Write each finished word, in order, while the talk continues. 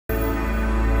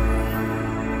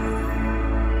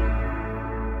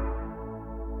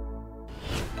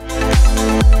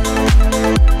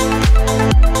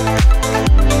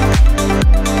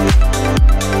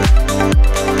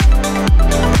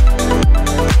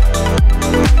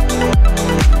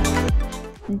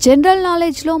General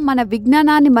knowledge లో మన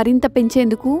విజ్ఞానాన్ని మరింత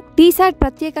పెంచేందుకు TSAT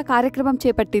ప్రత్యేక కార్యక్రమం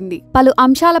చేపట్టింది. పలు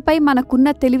అంశాలపై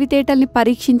మనకున్న తెలివితేటల్ని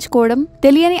పరీక్షించుకోవడం,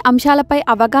 తెలియని అంశాలపై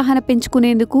అవగాహన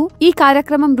పెంచుకునేందుకు ఈ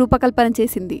కార్యక్రమం రూపకల్పన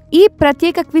చేసింది. ఈ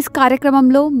ప్రత్యేక క్విజ్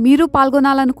కార్యక్రమంలో మీరు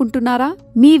పాల్గొనాలనుకుంటున్నారా?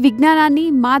 మీ విజ్ఞానాన్ని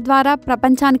మా ద్వారా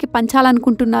ప్రపంచానికి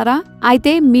పంచాలనుకుంటున్నారా?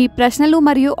 అయితే మీ ప్రశ్నలు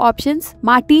మరియు ఆప్షన్స్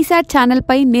మా TSAT ఛానల్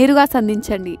పై నేరుగా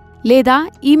సంధించండి లేదా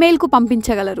ఈమెయిల్ కు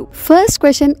పంపించగలరు. First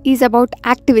question is about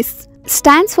activist.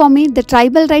 Stands for me, the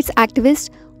tribal rights activist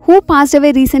who passed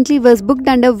away recently was booked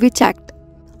under which act?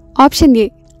 Option A,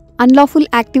 Unlawful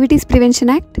Activities Prevention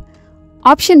Act.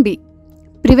 Option B,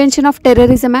 Prevention of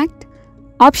Terrorism Act.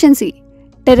 Option C,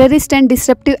 Terrorist and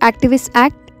Disruptive Activists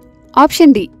Act.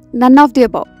 Option D, none of the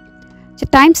above. The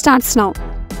time starts now.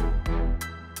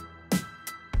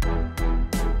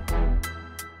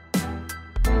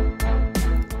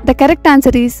 The correct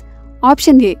answer is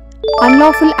option A,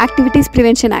 Unlawful Activities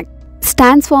Prevention Act.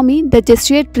 Stands for me, the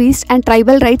Jesuit priest and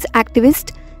tribal rights activist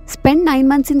spent 9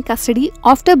 months in custody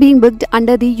after being booked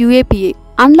under the UAPA.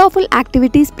 Unlawful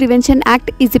Activities Prevention Act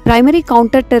is the primary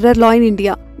counter-terror law in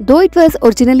India. Though it was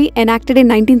originally enacted in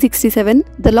 1967,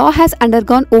 the law has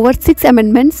undergone over 6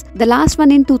 amendments, the last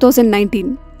one in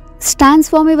 2019. Stands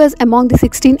for me was among the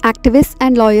 16 activists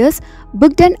and lawyers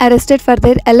booked and arrested for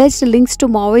their alleged links to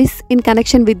Maoists in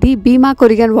connection with the Bhima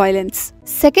Korean violence.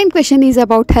 Second question is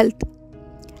about health.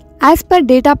 As per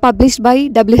data published by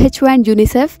WHO and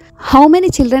UNICEF, how many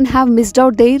children have missed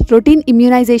out their routine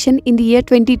immunization in the year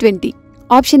 2020?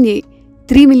 Option A,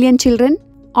 3 million children.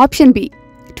 Option B,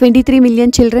 23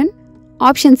 million children.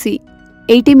 Option C,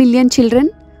 80 million children.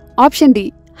 Option D,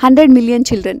 100 million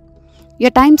children.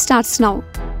 Your time starts now.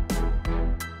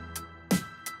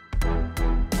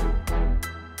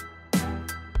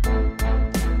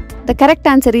 The correct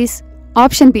answer is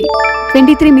option B,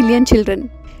 23 million children.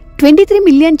 23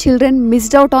 million children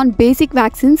missed out on basic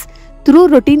vaccines through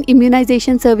routine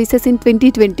immunization services in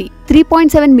 2020,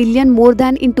 3.7 million more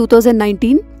than in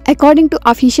 2019, according to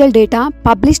official data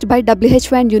published by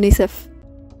WHO and UNICEF.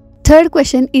 Third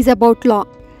question is about law.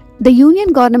 The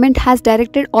Union government has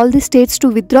directed all the states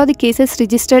to withdraw the cases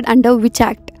registered under which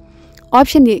act?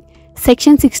 Option A,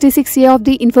 Section 66A of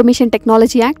the Information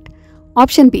Technology Act.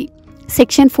 Option B,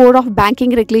 Section 4 of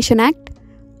Banking Regulation Act.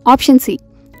 Option C,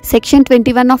 Section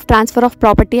 21 of Transfer of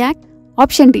Property Act.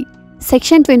 Option D,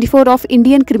 Section 24 of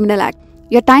Indian Criminal Act.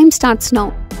 Your time starts now.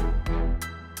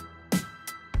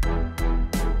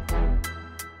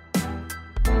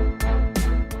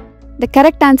 The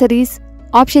correct answer is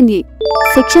option A,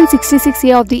 Section 66A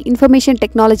of the Information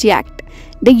Technology Act.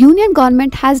 The Union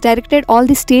government has directed all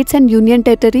the states and union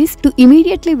territories to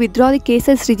immediately withdraw the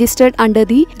cases registered under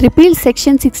the repealed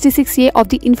Section 66A of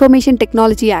the Information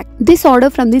Technology Act. This order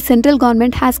from the central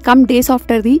government has come days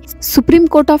after the Supreme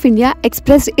Court of India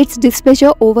expressed its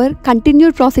displeasure over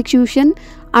continued prosecution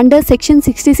under Section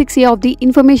 66A of the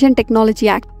Information Technology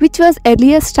Act, which was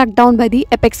earlier struck down by the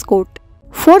Apex Court.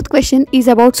 Fourth question is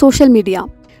about social media.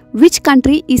 Which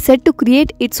country is set to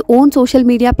create its own social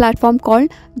media platform called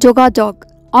Jogajog?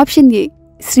 Option A,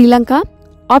 Sri Lanka.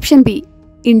 Option B,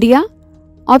 India.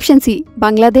 Option C,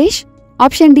 Bangladesh.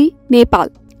 Option D, Nepal.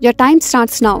 Your time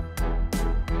starts now.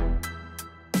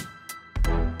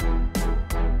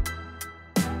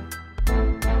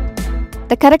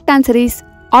 The correct answer is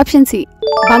option C,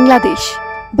 Bangladesh.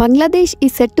 Bangladesh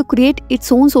is set to create its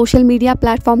own social media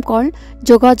platform called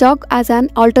Jogajog as an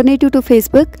alternative to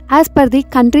Facebook, as per the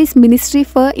country's Ministry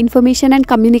for Information and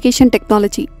Communication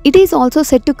Technology. It is also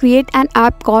set to create an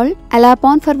app called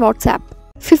𝗨𝗶 for WhatsApp.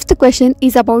 Fifth question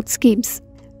is about schemes.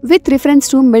 With reference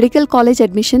to medical college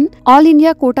admission, All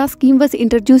India Quota scheme was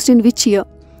introduced in which year?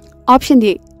 Option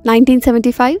A,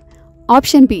 1975.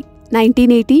 Option B,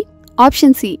 1980.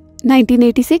 Option C,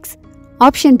 1986.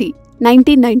 Option D,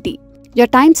 1990. Your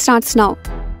time starts now.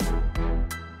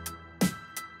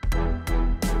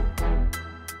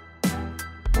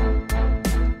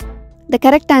 The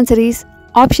correct answer is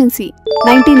option C,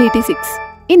 1986.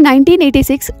 In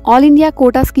 1986, All India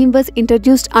Quota scheme was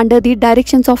introduced under the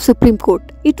directions of Supreme Court.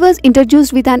 It was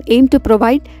introduced with an aim to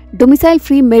provide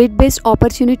domicile-free merit-based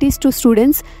opportunities to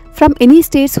students from any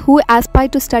states who aspire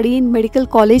to study in medical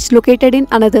college located in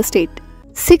another state.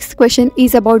 Sixth question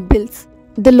is about bills.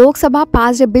 The Lok Sabha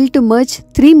passed a bill to merge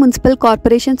 3 municipal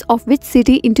corporations of which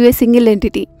city into a single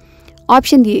entity?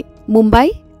 Option A, Mumbai.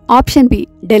 Option B,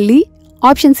 Delhi.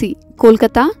 Option C,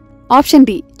 Kolkata. Option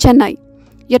D, Chennai.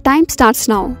 Your time starts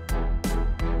now.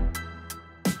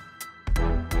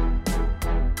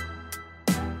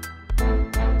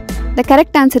 The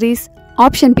correct answer is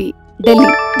option B, Delhi.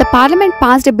 The Parliament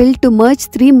passed a bill to merge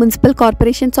 3 municipal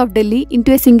corporations of Delhi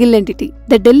into a single entity.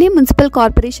 The Delhi Municipal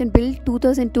Corporation Bill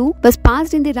 2002 was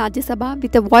passed in the Rajya Sabha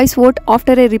with a voice vote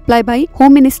after a reply by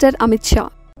Home Minister Amit Shah.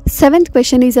 7th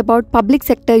question is about public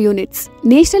sector units.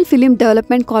 National Film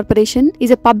Development Corporation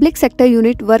is a public sector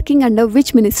unit working under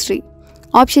which ministry?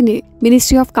 Option A,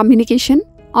 Ministry of Communication.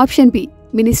 Option B,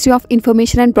 Ministry of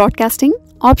Information and Broadcasting.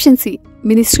 Option C,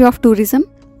 Ministry of Tourism.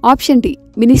 Option D,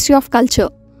 Ministry of Culture.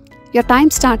 Your time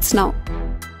starts now.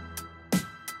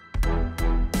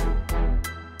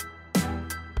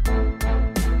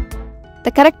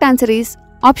 The correct answer is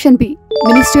option B,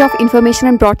 Ministry of Information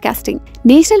and Broadcasting.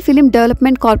 National Film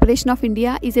Development Corporation of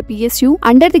India is a PSU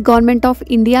under the Government of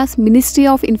India's Ministry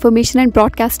of Information and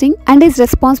Broadcasting and is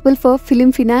responsible for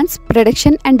film finance,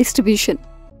 production and distribution.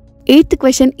 8th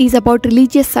question is about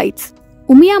religious sites.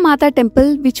 Umiya Mata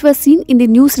Temple, which was seen in the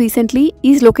news recently,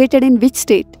 is located in which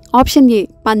state? Option A,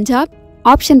 Punjab.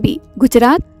 Option B,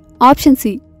 Gujarat. Option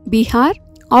C, Bihar.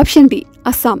 Option D,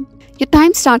 Assam. Your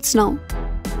time starts now.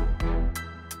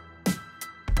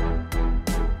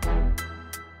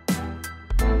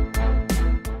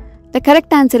 The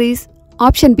correct answer is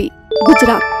option B,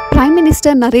 Gujarat. Prime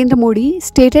Minister Narendra Modi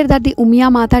stated that the Umiya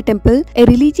Mata Temple, a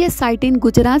religious site in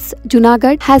Gujarat's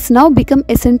Junagadh, has now become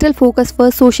a central focus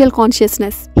for social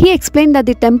consciousness. He explained that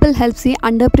the temple helps the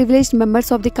underprivileged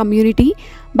members of the community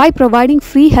by providing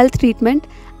free health treatment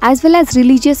as well as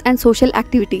religious and social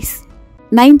activities.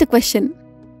 9th question.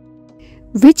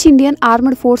 Which Indian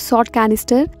Armed Force shot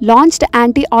canister launched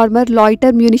anti-armor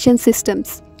loiter munition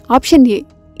systems? Option A,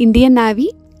 Indian Navy.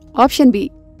 Option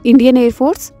B, Indian Air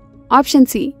Force. Option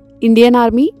C, Indian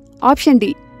Army. Option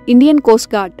D, Indian Coast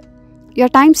Guard. Your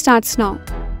time starts now.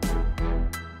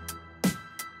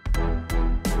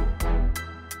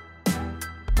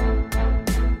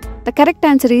 The correct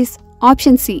answer is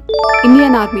option C,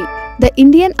 Indian Army. The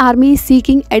Indian Army is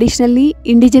seeking additionally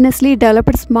indigenously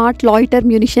developed smart loiter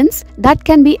munitions that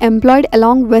can be employed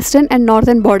along western and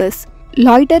northern borders.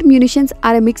 Loiter munitions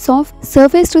are a mix of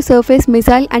surface-to-surface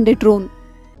missile and a drone.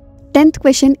 10th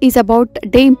question is about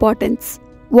day importance.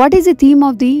 What is the theme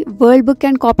of the World Book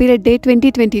and Copyright Day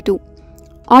 2022?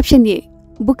 Option A,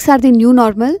 books are the new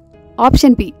normal.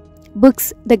 Option B,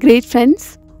 books the great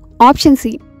friends. Option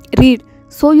C, read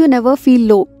so you never feel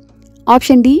low.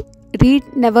 Option D, read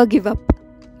never give up.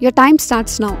 Your time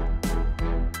starts now.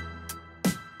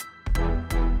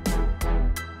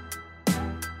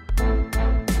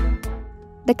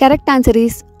 The correct answer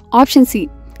is option C,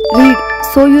 read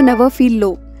so you never feel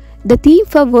low. The theme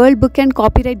for World Book and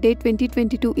Copyright Day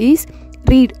 2022 is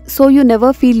Read So You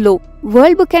Never Feel Low.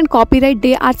 World Book and Copyright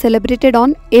Day are celebrated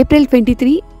on April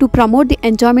 23 to promote the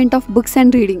enjoyment of books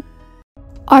and reading.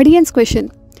 Audience question.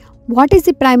 What is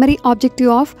the primary objective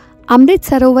of Amrit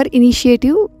Sarovar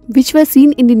initiative which was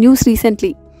seen in the news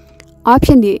recently?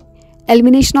 Option A,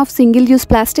 elimination of single-use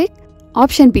plastic.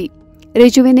 Option B,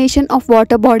 rejuvenation of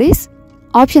water bodies.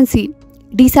 Option C,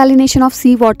 desalination of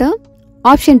sea water.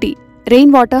 Option D,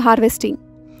 rainwater harvesting.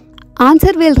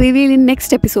 Answer will reveal in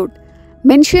next episode.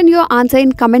 Mention your answer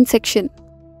in comment section.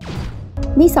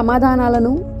 మీ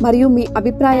సమాధానాలను మరియు మీ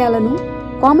అభిప్రాయాలను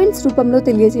comments రూపంలో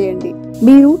తెలియజేయండి.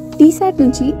 మీరు TSAT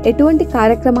నుంచి ఎటువంటి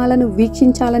కార్యక్రమాలను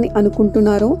వీక్షించాలని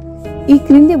అనుకుంటున్నారో ఈ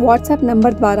క్రింది వాట్సాప్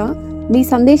నంబర్ ద్వారా మీ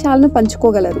సందేశాలను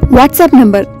పంచుకోగలరు. WhatsApp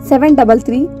number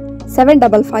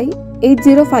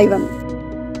 7337558051.